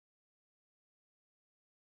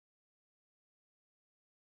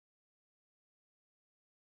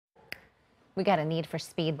We got a need for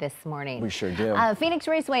speed this morning. We sure do. Phoenix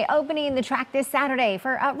Raceway opening the track this Saturday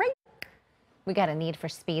for We got a need for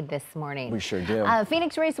speed this morning. We sure do.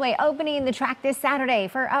 Phoenix Raceway opening the track this Saturday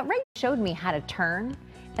for showed me how to turn.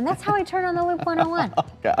 And that's how I turn on the Loop 101. Oh,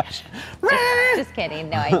 gosh. Just kidding.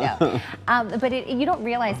 No, I don't. But you don't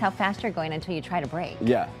realize how fast you're going until you try to brake.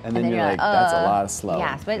 Yeah, and then you're like, that's a lot of slow.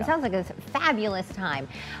 Yes, but it sounds like a fabulous time.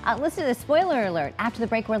 Listen to the spoiler alert. After the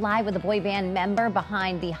break, we're live with the boy band member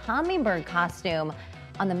behind the hummingbird costume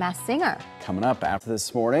on The Masked Singer. Coming up after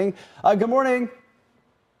this morning. Good morning.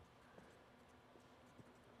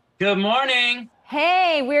 Good morning.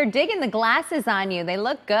 Hey, we're digging the glasses on you. They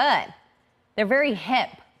look good. They're very hip,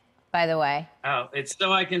 by the way. Oh, it's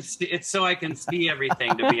so I can see. It's so I can see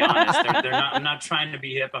everything. To be honest, they're not. I'm not trying to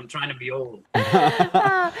be hip. I'm trying to be old.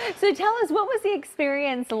 So tell us, what was the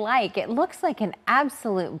experience like? It looks like an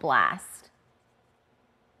absolute blast.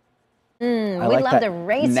 We love the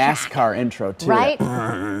racetrack. NASCAR intro too. Right?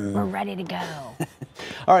 We're ready to go.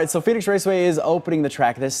 All right, so Phoenix Raceway is opening the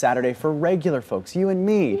track this Saturday for regular folks, you and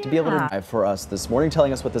me, to be able to drive for us this morning,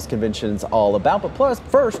 telling us what this convention's all about. But plus,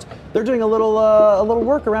 first, they're doing a little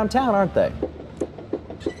work around town, aren't they?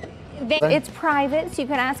 It's private, so you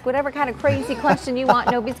can ask whatever kind of crazy question you want.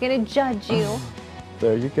 Nobody's going to judge you.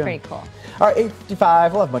 There you go. Pretty cool. All right,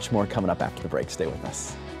 8:55. We'll have much more coming up after the break. Stay with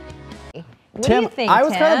us. What do you think, I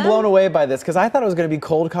was kind of blown away by this because I thought it was going to be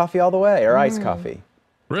cold coffee all the way, or iced coffee.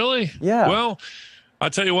 Really? Yeah. Well, I'll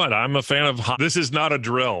tell you what, I'm a fan of hot. This is not a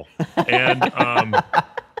drill. And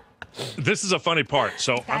this is a funny part.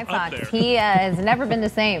 So I'm up there. He has never been the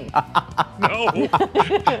same. No.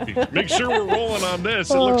 Make sure we're rolling on this.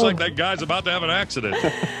 It looks like that guy's about to have an accident.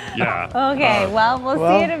 Yeah. Okay, well, we'll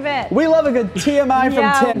see in a bit. We love a good TMI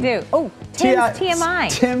from Tim. We do. Oh, Tim's TMI.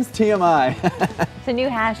 Tim's TMI. It's a new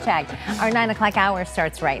hashtag. Our 9 o'clock hour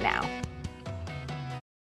starts right now.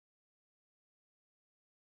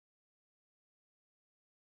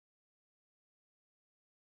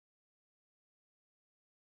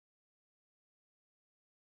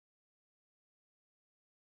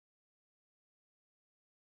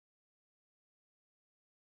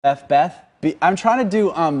 Beth. I'm trying to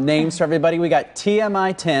do names for everybody. We got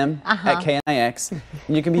TMI Tim at KNIX,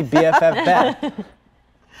 and you can be BFF Beth.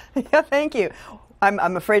 Yeah, thank you.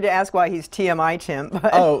 I'm afraid to ask why he's TMI Tim. But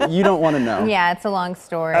Oh, you don't want to know. Yeah, it's a long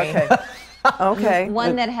story. Okay. Okay.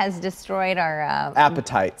 One that has destroyed our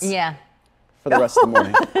appetites. Yeah. For the rest of the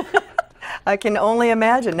morning. I can only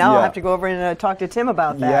imagine. Now I'll have to go over and talk to Tim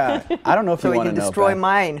about that. Yeah. I don't know if you want to know. So he can destroy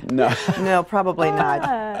mine. No. No, probably not.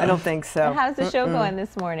 I don't think so. How's the show going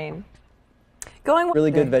this morning? Going really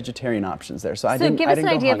good vegetarian options there. So give us an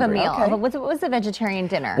idea of a meal. Okay. What was the vegetarian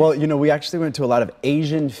dinner? Well, you know, we actually went to a lot of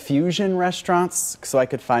Asian fusion restaurants, so I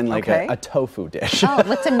could find like a tofu dish. Oh,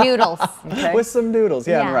 with some noodles. With some noodles,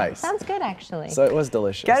 and rice. Sounds good, actually. So it was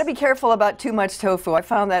delicious. Got to be careful about too much tofu. I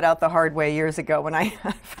found that out the hard way years ago when I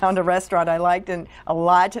found a restaurant I liked and a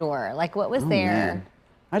lot. Like what was there? Man.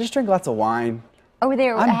 I just drink lots of wine. Oh,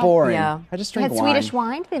 there. I'm boring. Yeah. I just drink wine. Swedish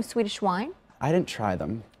wine? Do they have Swedish wine? I didn't try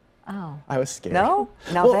them. Oh. I was scared. No?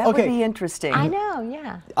 Now that would be interesting. I know,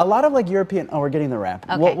 yeah. A lot of like European, we're getting the wrap.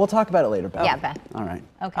 Okay. We'll talk about it later, Beth. Yeah, Beth. All right.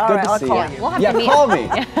 Okay. All right, I'll call you. We'll have to meet. Call me.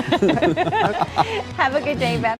 Have a good day, Beth.